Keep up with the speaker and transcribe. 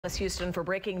Houston for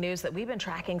breaking news that we've been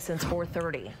tracking since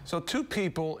 4:30. So 2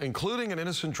 people, including an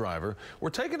innocent driver, were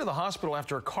taken to the hospital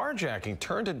after a carjacking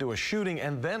turned into a shooting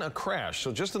and then a crash.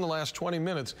 So just in the last 20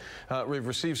 minutes, we've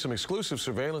received some exclusive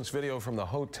surveillance video from the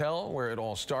hotel where it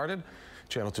all started.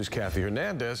 Channel 2's Kathy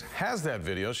Hernandez has that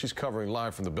video. She's covering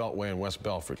live from the Beltway in West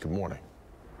Belfort. Good morning.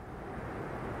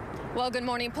 Well, good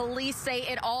morning. Police say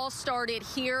it all started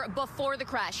here before the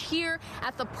crash, here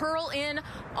at the Pearl Inn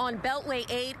on Beltway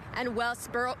 8 and West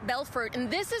Belfort.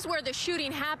 And this is where the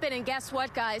shooting happened. And guess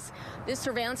what, guys? This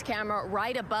surveillance camera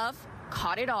right above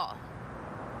caught it all.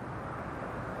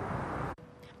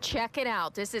 Check it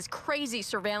out. This is crazy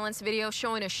surveillance video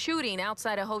showing a shooting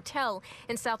outside a hotel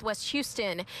in southwest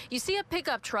Houston. You see a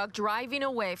pickup truck driving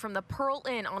away from the Pearl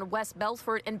Inn on West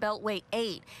Belfort and Beltway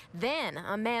 8. Then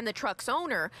a man, the truck's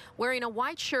owner, wearing a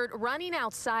white shirt, running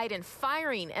outside and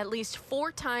firing at least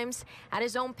 4 times at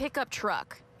his own pickup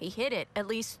truck. He hit it at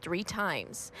least 3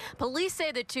 times. Police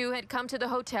say the two had come to the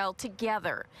hotel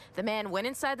together. The man went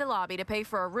inside the lobby to pay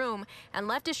for a room and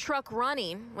left his truck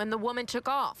running when the woman took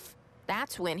off.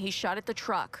 That's when he shot at the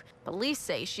truck. Police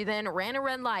say she then ran a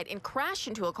red light and crashed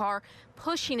into a car,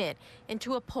 pushing it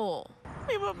into a pole.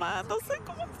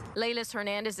 Leilis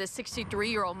Hernandez's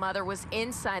 63-year-old mother was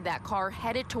inside that car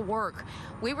headed to work.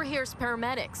 We were here as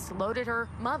paramedics loaded her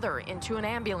mother into an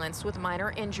ambulance with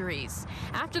minor injuries.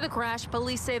 After the crash,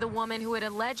 police say the woman who had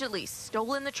allegedly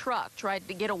stolen the truck tried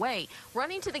to get away,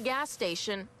 running to the gas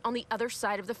station on the other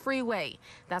side of the freeway.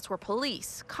 That's where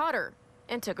police caught her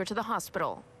and took her to the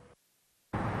hospital.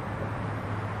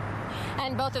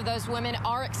 And both of those women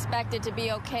are expected to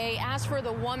be okay. As for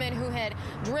the woman who had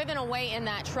driven away in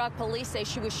that truck, police say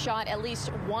she was shot at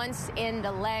least once in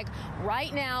the leg.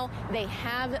 Right now, they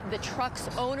have the truck's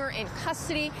owner in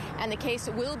custody, and the case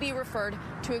will be referred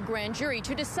to a grand jury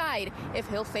to decide if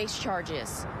he'll face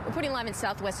charges. Reporting live in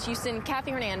southwest Houston,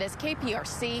 Kathy Hernandez,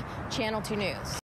 KPRC, Channel 2 News.